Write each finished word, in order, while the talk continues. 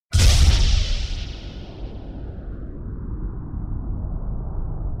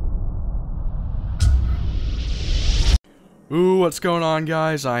Ooh, what's going on,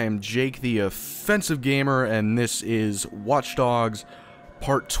 guys? I am Jake the Offensive Gamer, and this is Watch Dogs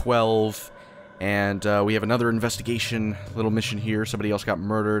Part 12. And we have another investigation, little mission here. Somebody else got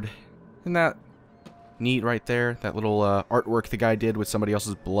murdered. Isn't that neat right there? That little artwork the guy did with somebody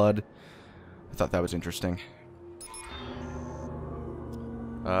else's blood. I thought that was interesting.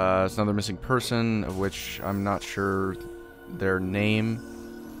 It's another missing person, of which I'm not sure their name.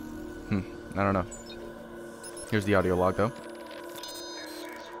 I don't know. Here's the audio log, though. This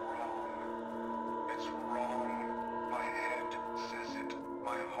is wrong. It's wrong. My head says it.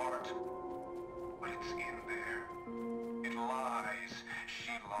 My heart. But it's in there. It lies.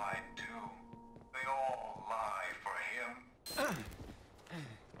 She lied too. They all lie for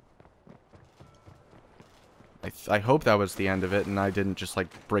him. I hope that was the end of it, and I didn't just like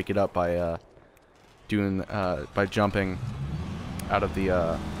break it up by by jumping out of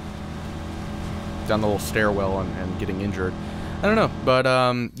the down the little stairwell and getting injured. I don't know, but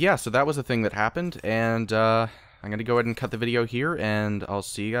yeah, so that was the thing that happened, and I'm gonna go ahead and cut the video here, and I'll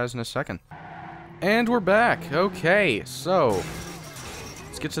see you guys in a second. And we're back. Okay, so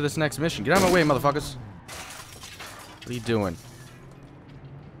let's get to this next mission. Get out of my way, motherfuckers. What are you doing?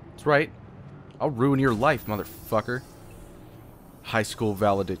 That's right. I'll ruin your life, motherfucker. High school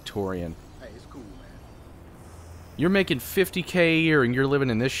valedictorian. Hey, it's cool, man. You're making $50K a year and you're living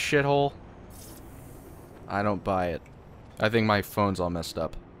in this shithole? I don't buy it. I think my phone's all messed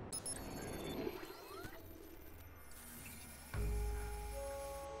up. I'm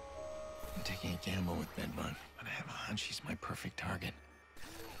taking a gamble with Bedbug, but I have a hunch he's my perfect target.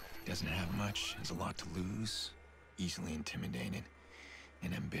 Doesn't have much, has a lot to lose, easily intimidated,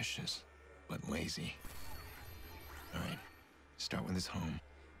 and ambitious, but lazy. Alright, start with his home,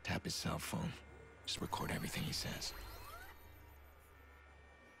 tap his cell phone, just record everything he says.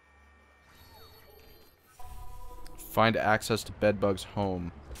 Find access to Bedbug's home.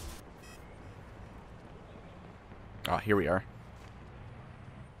 Ah, here we are.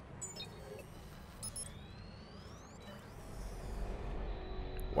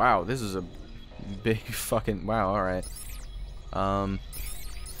 Wow, this is a big fucking... Wow, alright. So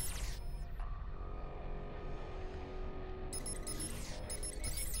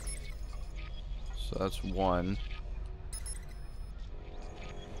that's one.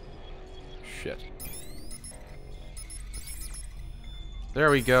 Shit. There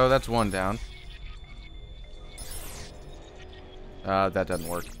we go, that's one down. That doesn't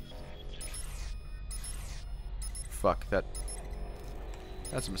work. Fuck,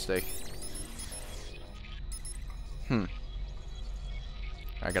 that's a mistake. I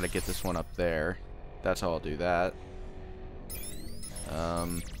gotta get this one up there. That's how I'll do that.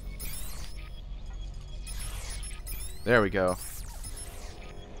 There we go.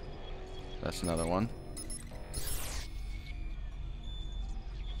 That's another one.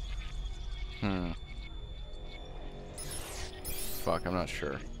 Fuck, I'm not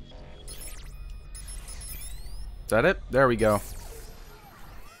sure. Is that it? There we go.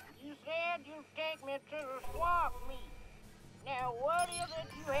 You said you'd take me to the swamp meet. Now, what is it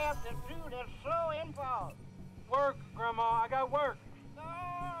you have to do that's so involved? Work, Grandma. I got work.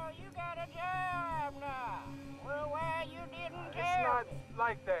 Oh, you got a job now. Well, why you didn't It's tell not me?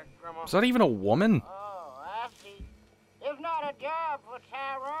 like that, Grandma. Is that even a woman? Oh, I see. It's not a job for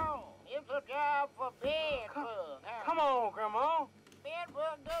Tyrone. It's a job for Bedbug. Come on, Grandma.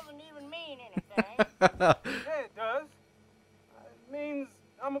 Bedbug doesn't even mean anything. Yeah, it does. It means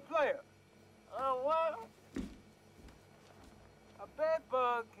I'm a player. What? A bed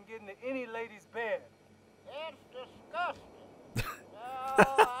bug can get into any lady's bed. That's disgusting.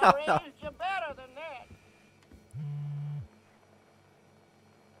 Oh, I raised you better than that.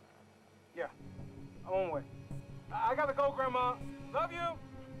 Yeah, I'm on my way. I gotta go, Grandma. Love you.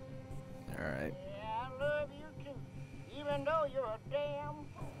 Alright. Yeah, I love you too. Even though you're a damn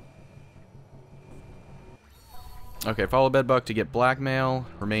fool. Okay, follow Bedbug to get blackmail.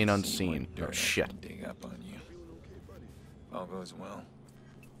 Remain unseen. Oh, shit. Dig up on you. If all goes well,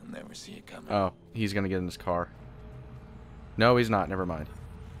 you'll never see it coming. Oh, he's gonna get in his car. No, he's not. Never mind.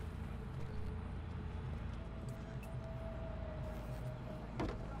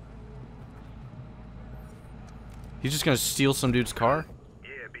 He's just gonna steal some dude's car?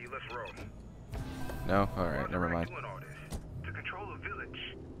 Yeah, B, let's roll. No? Alright, never mind. Doing all this. To control a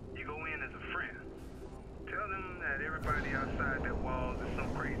village, you go in as a friend. Tell them that everybody outside their walls is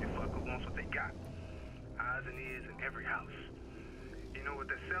some crazy fucker wants what they got. Eyes and ears in every house. You know what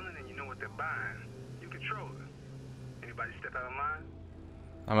they're selling and you know what they're buying. You control it. Anybody step out of line?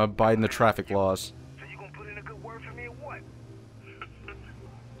 I'm abiding the traffic laws. So you gonna put in a good word for me or what?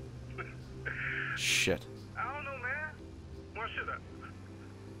 Shit. I don't know, man.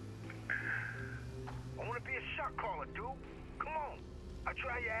 caller, dude. Come on. I'll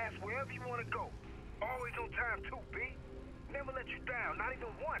try your ass wherever you want to go. Always on time, too, B. Never let you down, not even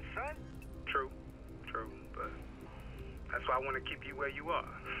once, son. True, but that's why I want to keep you where you are.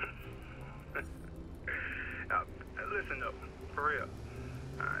 Now, listen, though, for real.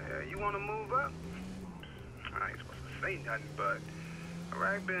 You want to move up? I ain't supposed to say nothing, but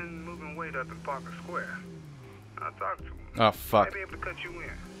Iraq been moving weight up in Parker Square. I'll talk to him. Oh, fuck. Maybe able to cut you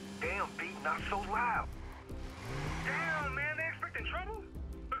in. Damn, B, not so loud. Damn, man, they expecting trouble?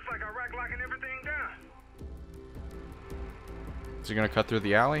 Looks like Iraq locking everything down. Is he gonna cut through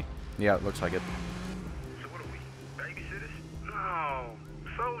the alley? Yeah, it looks like it. So what are we, babysitters? No,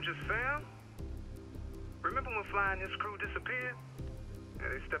 soldiers, fam. Remember when flying this crew disappeared? Yeah,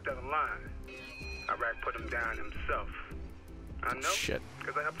 they stepped out of line. Iraq put them down himself. I know, Shit.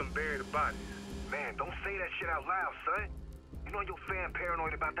 because I helped them bury the bodies. Man, don't say that shit out loud, son. You know your fan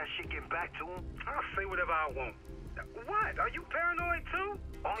paranoid about that shit getting back to him? I'll say whatever I want. What? Are you paranoid too?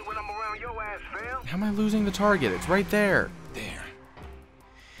 Only when I'm around your ass, fam. How am I losing the target? It's right there. There.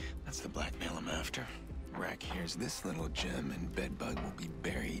 That's the blackmail I'm after. Rack hears this little gem and Bedbug will be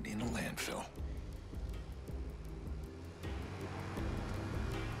buried in a landfill.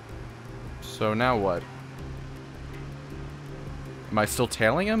 So now what? Am I still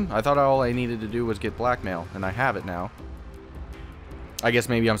tailing him? I thought all I needed to do was get blackmail, and I have it now. I guess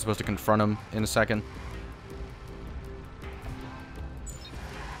maybe I'm supposed to confront him in a second.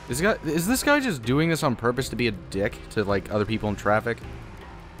 Is this guy just doing this on purpose to be a dick to, like, other people in traffic?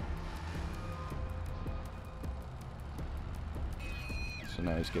 So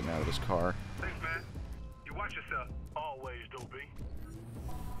now he's getting out of his car. Thanks, man. You watch yourself. Always, Dopey.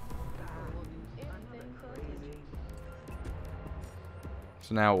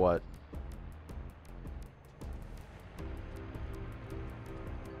 So now what?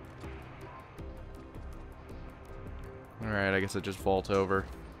 Alright, I guess I just vault over.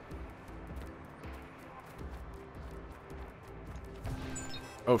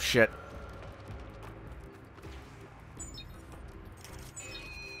 Oh shit.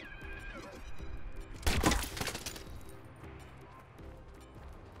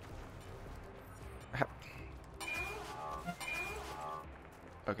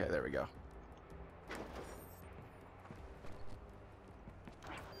 Okay, there we go.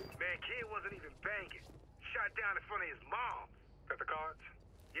 Man, kid wasn't even banging. Shot down in front of his mom. Got the cards?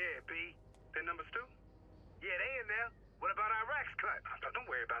 Yeah, B. Their numbers too? Yeah, they in there. What about Iraq's cut? Don't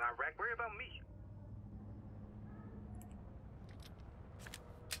worry about Iraq. Worry about me.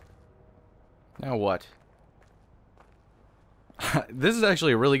 Now what? This is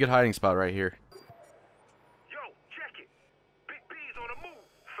actually a really good hiding spot right here. Yo, check it. Big B's on the move.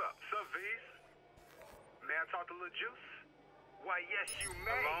 Sup, V's? May I talk to Lil Juice? Why, yes, you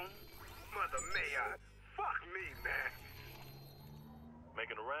may. Alone? Mother may I? Fuck me, man.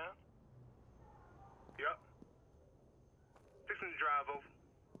 Making a round? Yup. Fixing to drive over.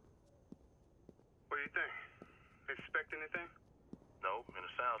 What do you think? Expect anything? No, and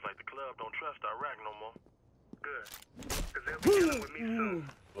it sounds like the club don't trust Iraq no more. Good. Because they'll be dealing with me soon.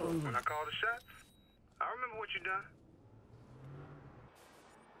 When I call the shots, I remember what you done.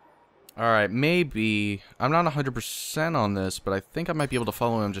 Alright, maybe... I'm not 100% on this, but I think I might be able to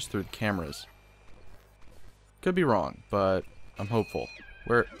follow him just through the cameras. Could be wrong, but I'm hopeful.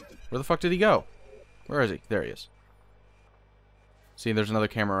 Where the fuck did he go? Where is he? There he is. See, there's another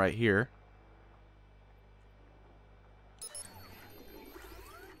camera right here.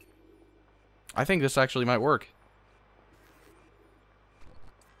 I think this actually might work.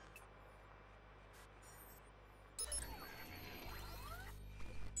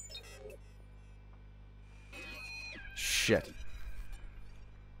 Shit.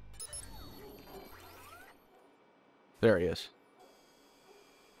 There he is.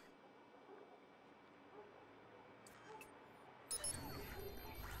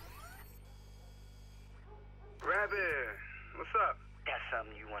 Rabbit, what's up? That's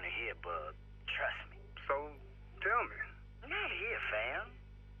something you want to hear, bub. Trust me. So, tell me. Not here, fam.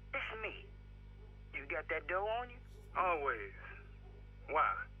 It's me. You got that dough on you? Always.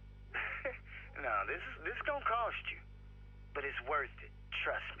 Why? No, this gonna cost you. But it's worth it.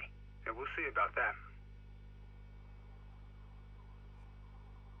 Trust me. Yeah, we'll see about that.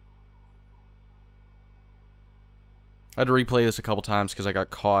 I had to replay this a couple times because I got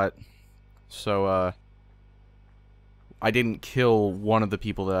caught. So, I didn't kill one of the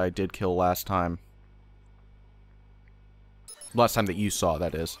people that I did kill last time. Last time that you saw,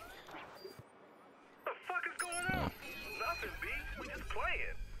 that is. What the fuck is going on? Nothing, B. We just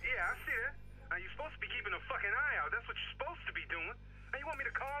playing. Yeah, I see that. Now, you're supposed to be keeping a fucking eye out. That's what you're supposed to be doing. And you want me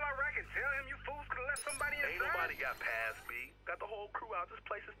to call Iraq and tell him you fools could have left somebody inside? Ain't nobody got past, B. Got the whole crew out. This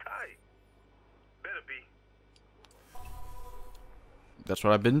place is tight. Better be. That's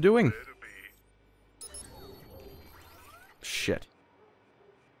what I've been doing. Better be. Shit.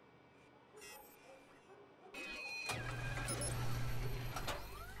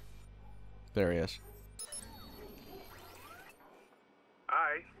 There he is.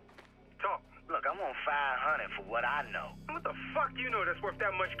 Alright. Talk. Look, I'm on 500 for what I know. What the fuck you know that's worth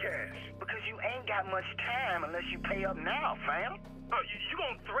that much cash? Because you ain't got much time unless you pay up now, fam. Oh, you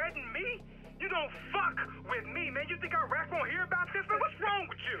gonna threaten me? You don't fuck with me, man. You think Iraq won't hear about this, man? What's wrong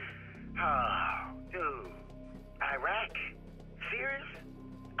with you? Oh, dude. Iraq? Serious?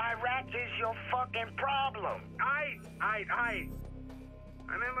 Iraq is your fucking problem.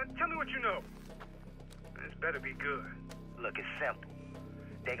 Man, tell me what you know. This better be good. Look, it's simple.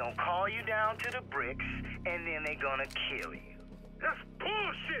 They gonna call you down to the bricks, and then they gonna kill you. That's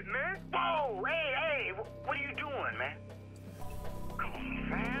bullshit, man. Whoa, hey, what are you doing, man? Come on,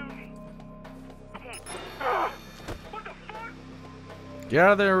 fam. Come on. What the fuck? Get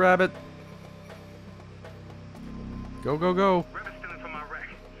out of there, rabbit. Go, go, go. Rabbit's stealing from Iraq.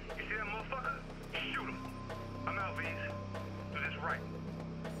 You see that motherfucker? Shoot him. I'm out, V's. Do this right.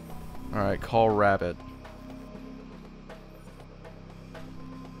 Alright, call rabbit.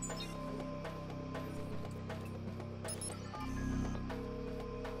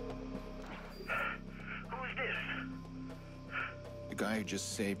 Who's this? The guy who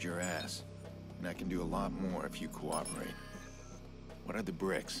just saved your ass. And I can do a lot more if you cooperate. What are the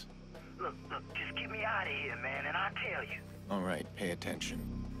bricks? Look, just get me out of here, man, and I'll tell you. Alright, pay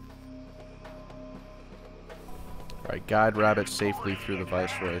attention. Alright, guide rabbit safely through the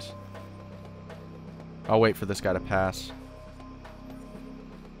viceroys. I'll wait for this guy to pass.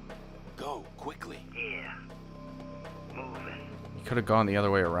 Go, quickly. Yeah. Moving. He could have gone the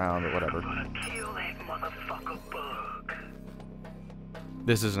other way around or whatever. I'm gonna kill that motherfucker Bug.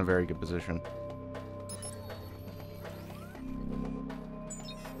 This isn't a very good position.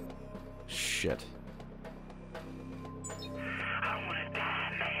 Shit. I don't wanna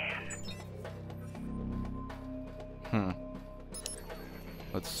die, man.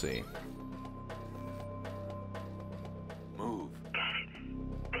 Let's see. Move. Got it.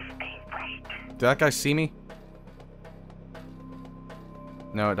 This ain't right. Did that guy see me?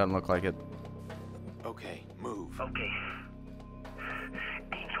 No, it doesn't look like it. Okay, move. Okay.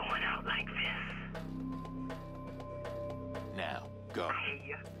 Ain't going out like this. Now, go. I hear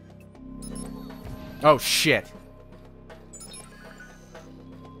ya. Oh, shit.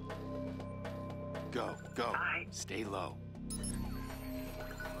 Go, go. Aight. Stay low.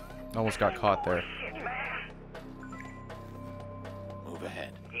 Almost got caught there. Shit, man. Move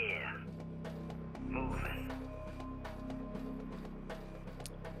ahead. Yeah. Moving.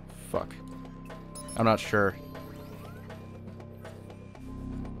 Fuck. I'm not sure.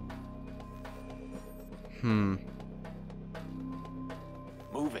 Move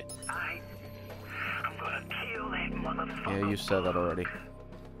it. I'm gonna kill that motherfucker. Yeah, you said that already.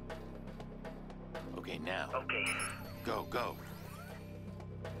 Okay, now. Okay. Go, go.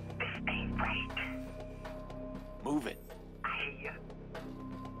 This ain't right. Move it. I hear ya.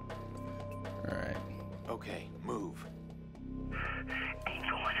 Alright. Okay, move. Ain't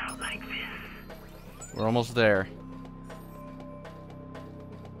going out like this. We're almost there.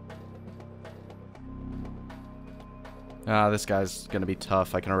 Ah, this guy's gonna be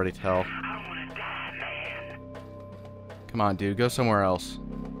tough. I can already tell. I don't wanna die, man. Come on, dude. Go somewhere else.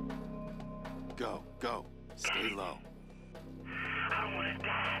 Go, go. Stay low. I don't wanna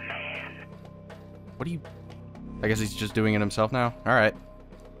die, man. What do you... I guess he's just doing it himself now? Alright.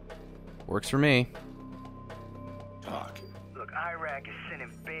 Works for me. Talk. Look, Iraq is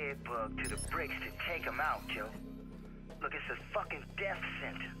sending Bedbug to the bricks to take him out, Joe. Look, it's a fucking death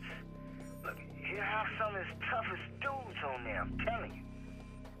sentence. Look, hear how some of his toughest dudes on there, I'm telling you.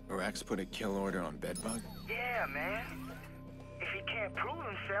 Iraq's put a kill order on Bedbug? Yeah, man. If he can't prove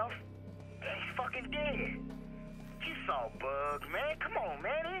himself, he's fucking dead. You saw Bug, man. Come on,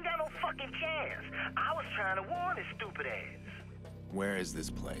 man. He ain't got no fucking chance. I was trying to warn his stupid ass. Where is this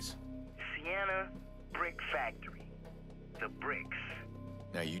place? Sienna Brick Factory. The bricks.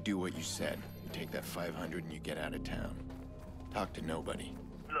 Now you do what you said. You take that 500 and you get out of town. Talk to nobody.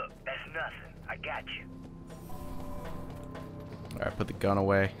 Look, that's nothing. I got you. Alright, put the gun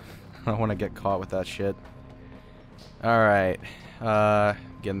away. I don't want to get caught with that shit. Alright.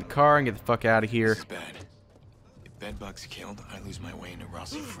 Get in the car and get the fuck out of here. This is bad. If Bedbug's killed, I lose my way into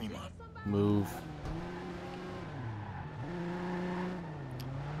Rossi Fremont. Move.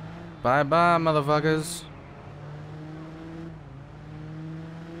 Bye-bye, motherfuckers.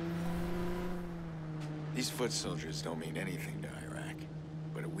 These foot soldiers don't mean anything to Iraq,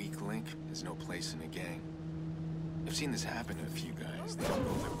 but a weak link has no place in a gang. I've seen this happen to a few guys. They don't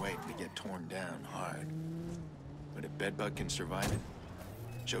go their way, they get torn down hard. But if Bedbug can survive it,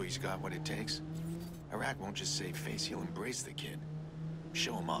 show he's got what it takes, Iraq won't just save face, he'll embrace the kid.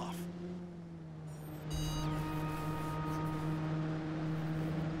 Show him off.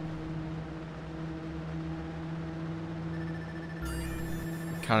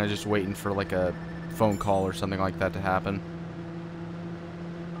 Kind of just waiting for like a phone call or something like that to happen.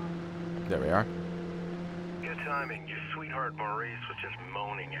 There we are. Good timing. Your sweetheart Maurice was just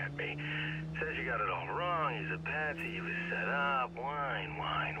moaning at me. Says you got it all wrong. He's a patsy. He was set up. Whine,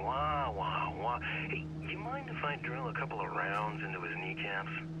 wah, wah, wah. Hey, you mind if I drill a couple of rounds into his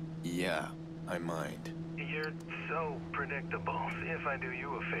kneecaps? Yeah, I mind. You're so predictable. See if I do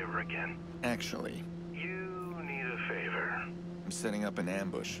you a favor again. Actually, You need a favor. I'm setting up an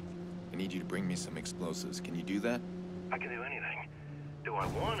ambush. I need you to bring me some explosives. Can you do that? I can do anything. Do I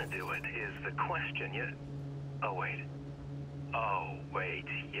want to do it is the question. Oh, wait. Oh, wait,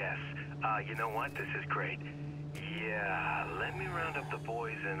 yes. You know what? This is great. Yeah, let me round up the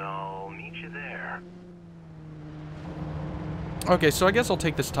boys and I'll meet you there. Okay, so I guess I'll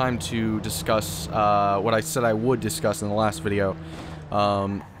take this time to discuss what I said I would discuss in the last video.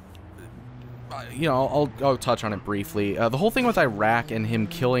 You know, I'll touch on it briefly. The whole thing with Iraq and him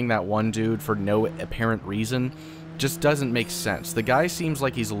killing that one dude for no apparent reason just doesn't make sense. The guy seems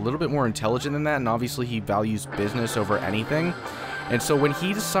like he's a little bit more intelligent than that, and obviously he values business over anything. And so when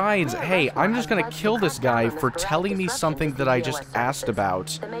he decides, hey, I'm just going to kill this guy for telling me something that I just asked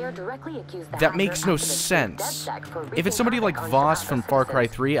about, that makes no sense. If it's somebody like Voss from Far Cry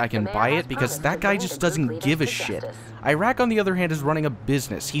 3, I can buy it because that guy just doesn't give a shit. Iraq, on the other hand, is running a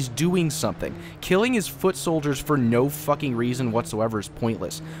business. He's doing something. Killing his foot soldiers for no fucking reason whatsoever is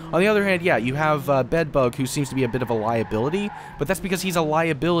pointless. On the other hand, yeah, you have Bedbug, who seems to be a bit of a liability, but that's because he's a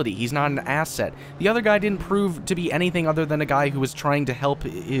liability. He's not an asset. The other guy didn't prove to be anything other than a guy who was trying to help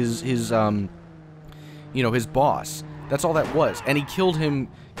his you know, his boss. That's all that was. And he killed him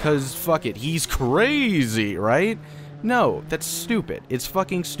because, fuck it, he's crazy, right? No, that's stupid. It's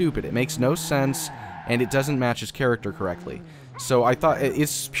fucking stupid. It makes no sense, and it doesn't match his character correctly. So I thought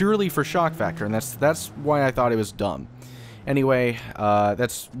it's purely for shock factor, and that's why I thought it was dumb. Anyway,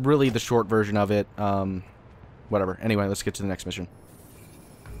 that's really the short version of it. Whatever. Anyway, let's get to the next mission.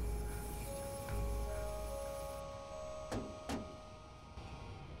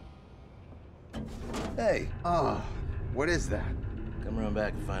 Hey. Oh, what is that? Come around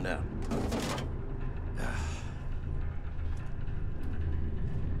back and find out.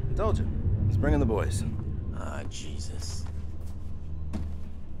 I told you. He's bringing the boys. Ah, Jesus.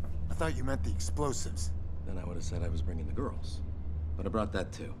 I thought you meant the explosives. Then I would have said I was bringing the girls. But I brought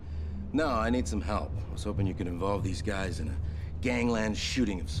that too. No, I need some help. I was hoping you could involve these guys in a gangland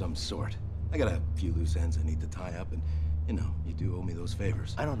shooting of some sort. I got a few loose ends I need to tie up, and, you know, you do owe me those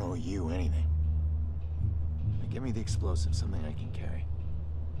favors. I don't owe you anything. Now give me the explosives, something I can carry.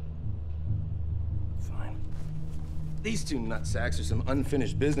 Fine. These two nutsacks are some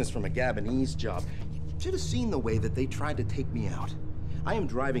unfinished business from a Gabonese job. You should have seen the way that they tried to take me out. I am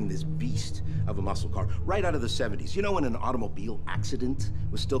driving this beast of a muscle car right out of the 70s. You know when an automobile accident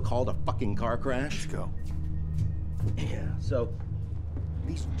was still called a fucking car crash? Let's go. Yeah, so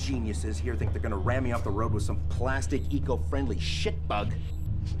these geniuses here think they're gonna ram me off the road with some plastic, eco-friendly shitbug.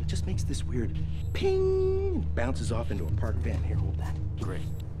 It just makes this weird ping and bounces off into a parked van. Here, hold that. Great.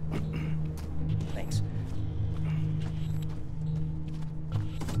 Thanks.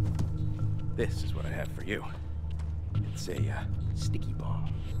 This is what I have for you. It's a sticky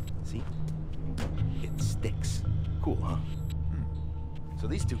bomb. See? It sticks. Cool, huh? So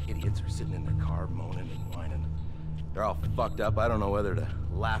these two idiots are sitting in their car moaning and whining. They're all fucked up. I don't know whether to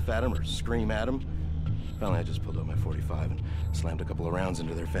laugh at them or scream at them. Finally, I just pulled out my .45 and slammed a couple of rounds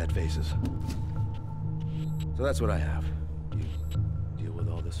into their fat faces. So that's what I have. You deal with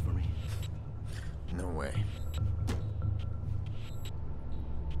all this for me? No way.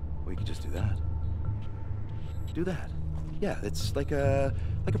 We could just do that. Do that. Yeah, it's like a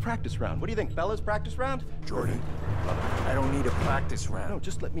practice round. What do you think, fellas? Practice round? Jordy, I don't need a practice round. No,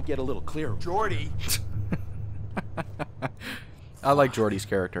 just let me get a little clearer. Jordy! I like Jordy's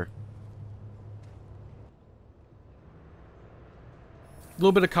character. A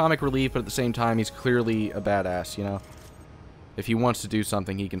little bit of comic relief, but at the same time, he's clearly a badass, you know? If he wants to do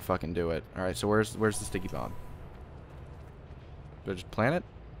something, he can fucking do it. Alright, so where's the sticky bomb? Do I just plant it?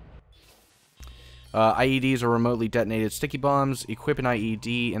 IEDs are remotely detonated sticky bombs. Equip an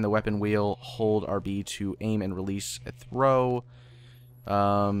IED in the weapon wheel. Hold RB to aim and release a throw.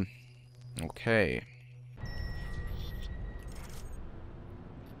 Okay.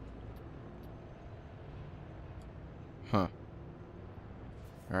 Huh.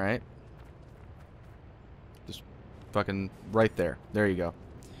 Alright. Just fucking right there. There you go.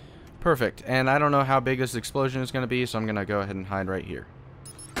 Perfect. And I don't know how big this explosion is going to be, so I'm going to go ahead and hide right here.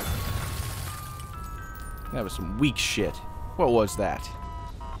 That was some weak shit. What was that?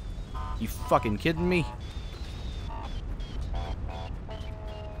 You fucking kidding me?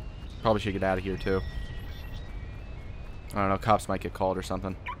 Probably should get out of here, too. I don't know, cops might get called or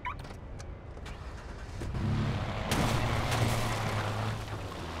something.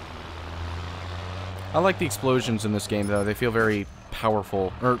 I like the explosions in this game, though. They feel very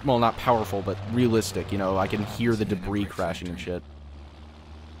powerful. Or, well, not powerful, but realistic. You know, I can hear the debris crashing and shit.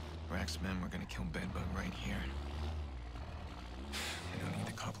 Burrrp's men were gonna kill Bedbug right here. They don't need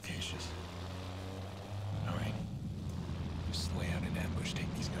the complications. Alright. Just lay out an ambush,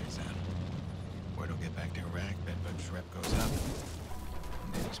 take these guys out. Word will get back to Iraq, Bedbug's rep goes up.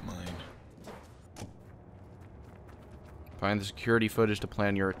 And then he's mine. Find the security footage to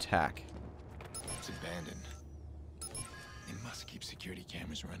plan your attack. It's abandoned. They must keep security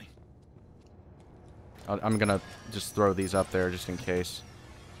cameras running. I'm gonna just throw these up there just in case.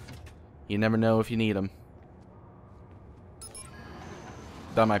 You never know if you need them.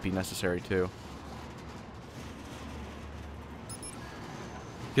 That might be necessary too.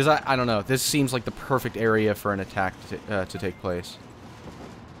 Because I don't know. This seems like the perfect area for an attack to take place.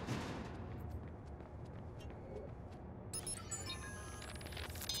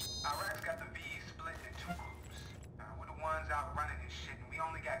 Iraq's got the V's split into two groups. We're the ones out running this shit, and we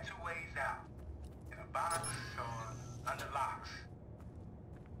only got two ways out. In a box or under locks.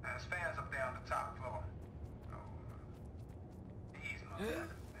 There's fans up there on the top floor. Oh, these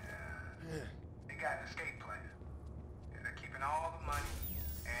motherfuckers. They got an escape plan. They're keeping all the money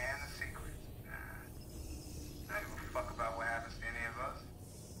and the secrets. I don't give a fuck about what happens to any of us.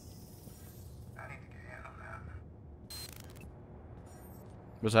 I need to get in on that.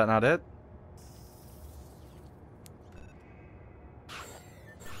 Was that not it?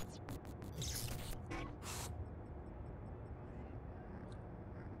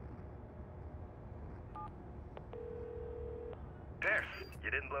 You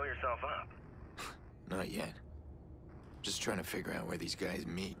didn't blow yourself up. Not yet. Just trying to figure out where these guys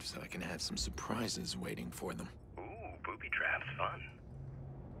meet so I can have some surprises waiting for them. Ooh, booby traps, fun.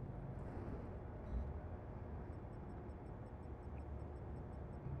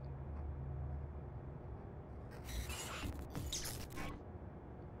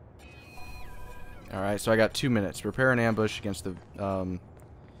 Alright, so I got 2 minutes. Prepare an ambush against the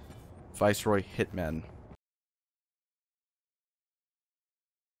Viceroy hitmen.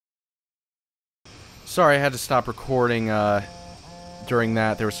 Sorry, I had to stop recording during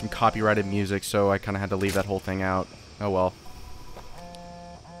that. There was some copyrighted music, so I kind of had to leave that whole thing out. Oh well.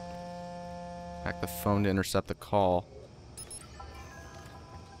 Hack the phone to intercept the call.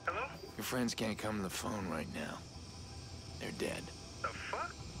 Hello? Your friends can't come to the phone right now. They're dead. The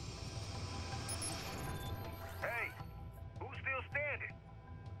fuck? Hey, who's still standing?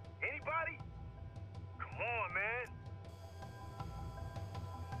 Anybody? Come on, man.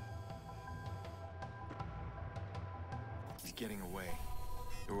 He's getting away.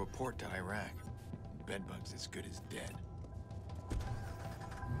 A report to Iraq. Bedbug's as good as dead.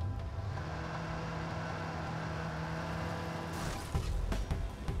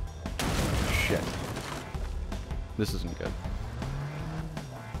 Shit. This isn't good.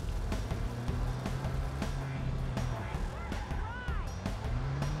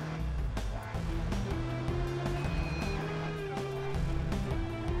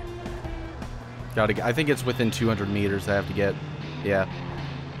 I think it's within 200 meters I have to get. Yeah.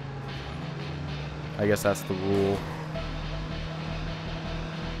 I guess that's the rule.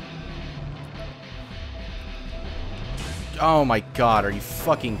 Oh my god, are you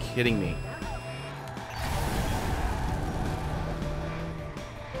fucking kidding me?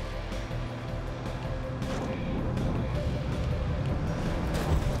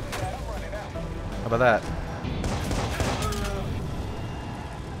 How about that?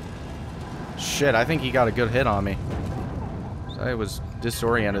 Shit, I think he got a good hit on me. I was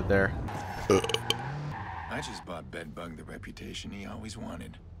disoriented there. I just bought Bedbug the reputation he always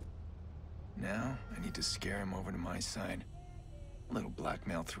wanted. Now, I need to scare him over to my side. A little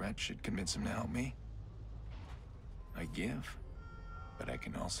blackmail threat should convince him to help me. I give, but I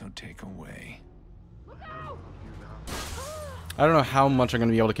can also take away. I don't know how much I'm going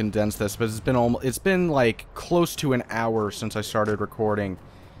to be able to condense this, but it's been like close to an hour since I started recording.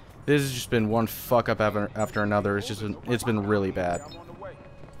 This has just been one fuck up after another. It's been really bad.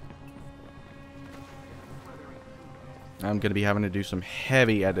 I'm going to be having to do some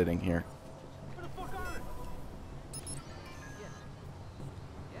heavy editing here.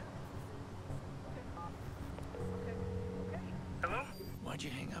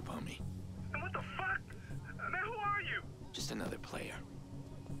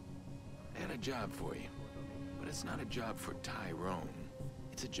 job for you. But it's not a job for Tyrone.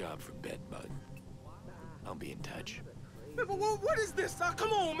 It's a job for Bedbug. I'll be in touch. Man, but what is this?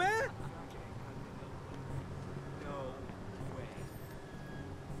 Come on, man. No way.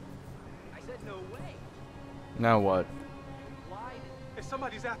 I said no way. Now what? Why Hey,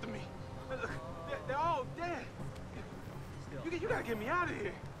 somebody's after me. Look, they're all dead. You gotta get me out of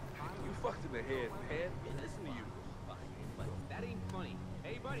here. you fucked in the head, man? Listen to you. But that ain't funny.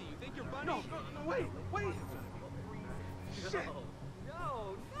 Hey, buddy, you think you're funny? No, wait. Shit.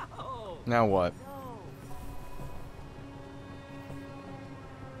 No. Now what?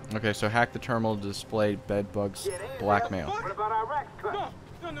 Okay, so hack the terminal to display Bedbug's blackmail. What about Iraq?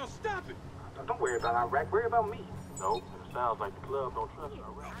 No, stop it. Don't worry about Iraq, worry about me. No, it sounds like the club don't trust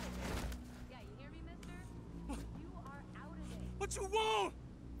Iraq. Yeah, you hear me, mister? You are out of it. What you want?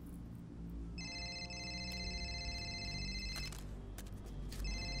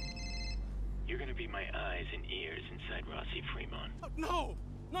 You're gonna be my eyes and ears inside Rossi Fremont. No,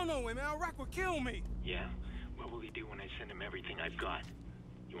 man. Iraq will kill me. Yeah? What will he do when I send him everything I've got?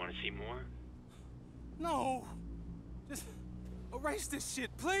 You wanna see more? No. Just erase this shit,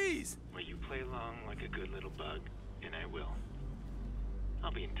 please. Well, you play along like a good little bug, and I will.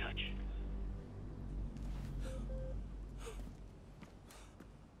 I'll be in touch.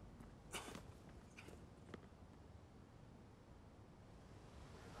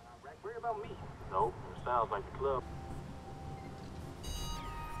 Iraq, worry about me. No, it sounds like the club.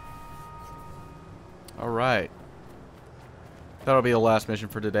 Alright. That'll be the last mission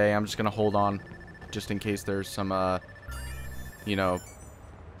for today. I'm just gonna hold on just in case there's some, you know,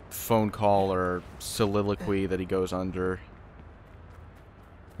 phone call or soliloquy that he goes under.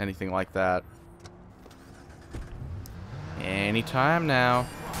 Anything like that. Anytime now.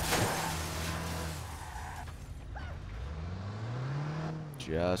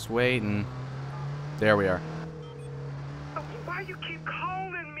 Just waiting. There we are. Why you keep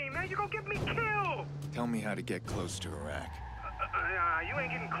calling me, man? You gonna get me killed. Tell me how to get close to Iraq. You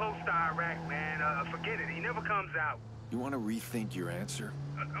ain't getting close to Iraq, man. Forget it. He never comes out. You want to rethink your answer?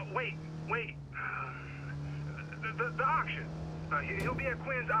 Wait. The auction. He'll be at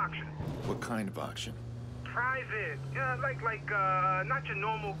Quinn's auction. What kind of auction? Private. Like not your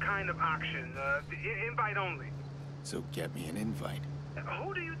normal kind of auction. Invite only. So get me an invite.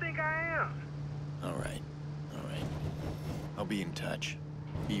 Who do you think I am? All right. I'll be in touch.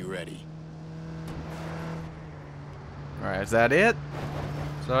 Be ready. Alright, is that it?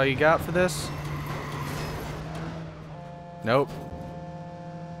 Is that all you got for this? Nope.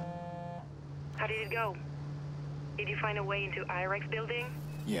 How did it go? Did you find a way into Iraq's building?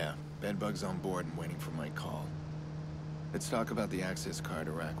 Yeah, Bedbug's on board and waiting for my call. Let's talk about the access card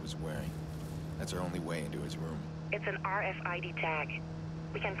Iraq was wearing. That's our only way into his room. It's an RFID tag.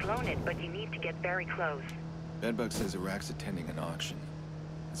 We can clone it, but you need to get very close. Bedbug says Iraq's attending an auction.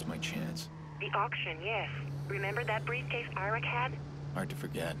 That's my chance. The auction, yes. Remember that briefcase Iraq had? Hard to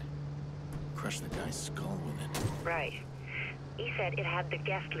forget. Crush the guy's skull with it. Right. He said it had the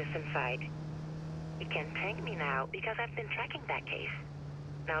guest list inside. You can thank me now because I've been tracking that case.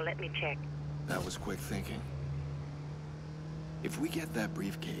 Now let me check. That was quick thinking. If we get that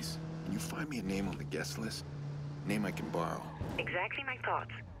briefcase, and you find me a name on the guest list, name I can borrow. Exactly my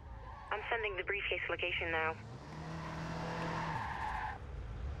thoughts. I'm sending the briefcase location now.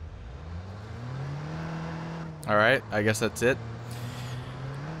 Alright, I guess that's it.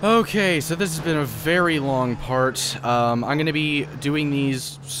 Okay, so this has been a very long part. I'm going to be doing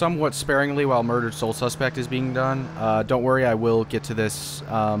these somewhat sparingly while Murdered Soul Suspect is being done. Don't worry, I will get to this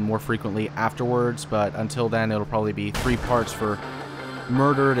more frequently afterwards, but until then it'll probably be 3 parts for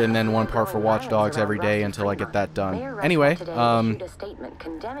Murdered and then 1 part for Watch Dogs every day until I get that done. Anyway,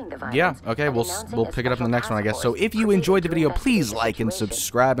 yeah, okay, we'll pick it up in the next one, I guess. So if you enjoyed the video, please like and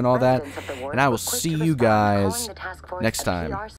subscribe and all that, and I will see you guys next time.